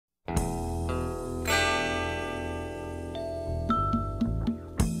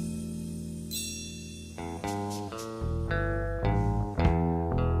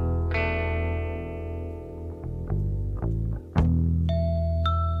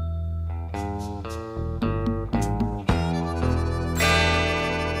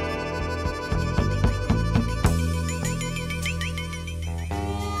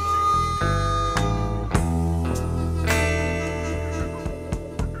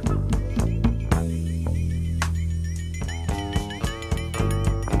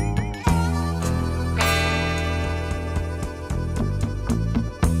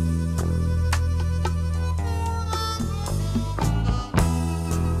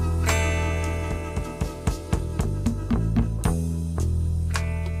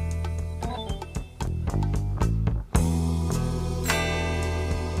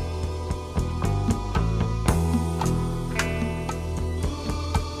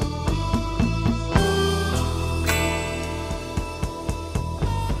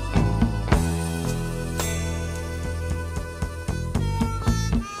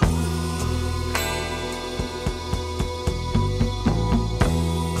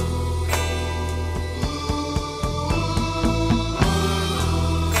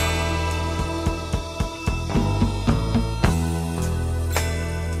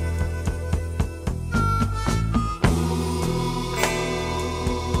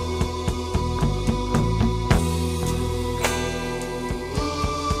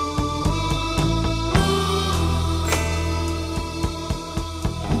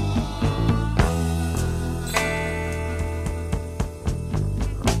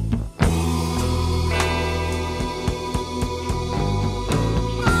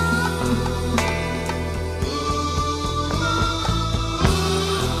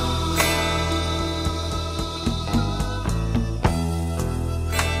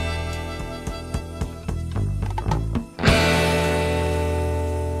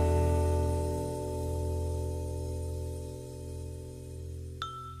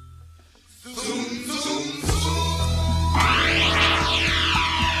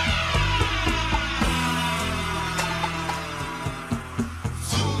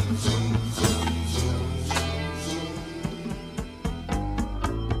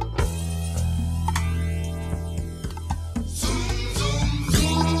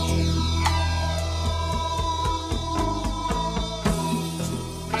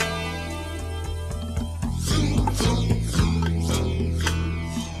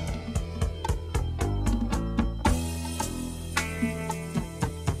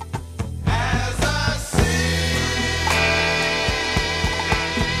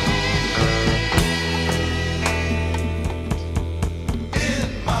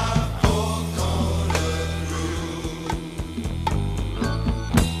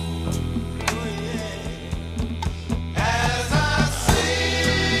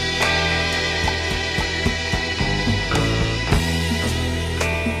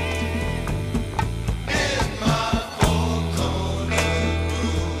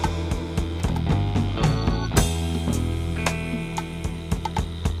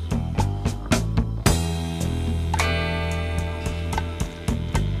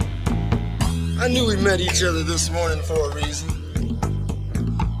met each other this morning for a reason.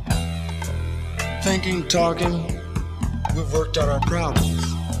 Thinking, talking, we've worked out our problems.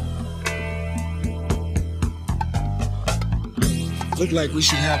 Look like we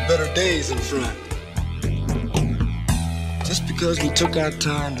should have better days in front. Just because we took our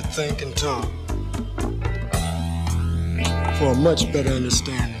time to think and talk for a much better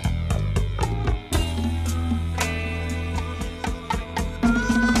understanding.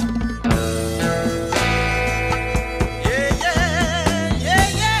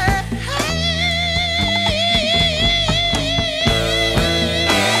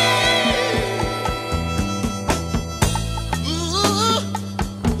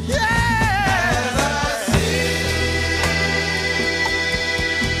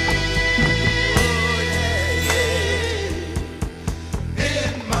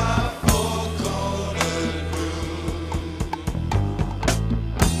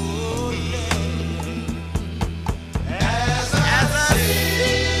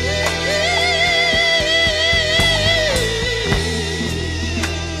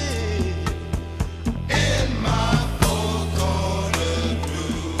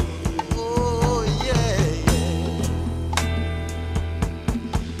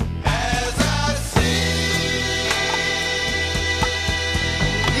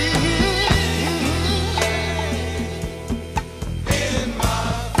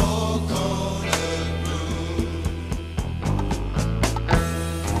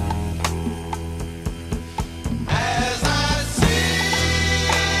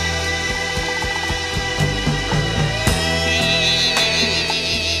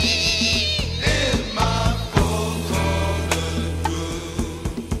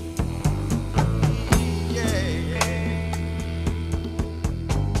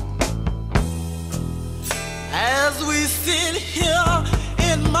 As we sit here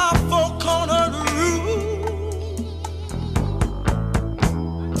in my four-cornered room,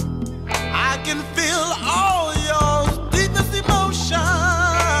 I can feel all your deepest emotion.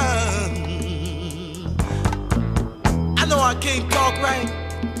 I know I can't talk right,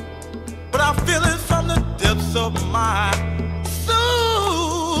 but I feel it from the depths of my soul.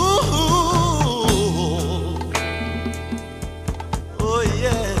 Oh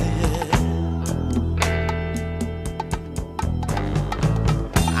yeah.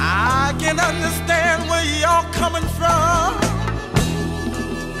 I can understand where you're coming from.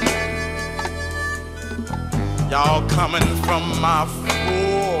 Y'all coming from my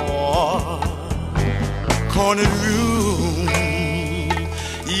four-cornered room.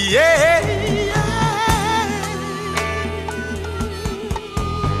 Yeah,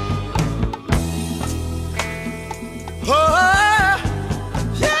 oh.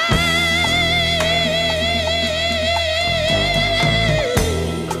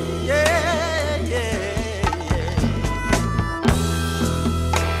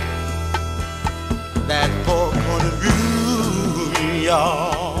 That four-cornered room, y'all.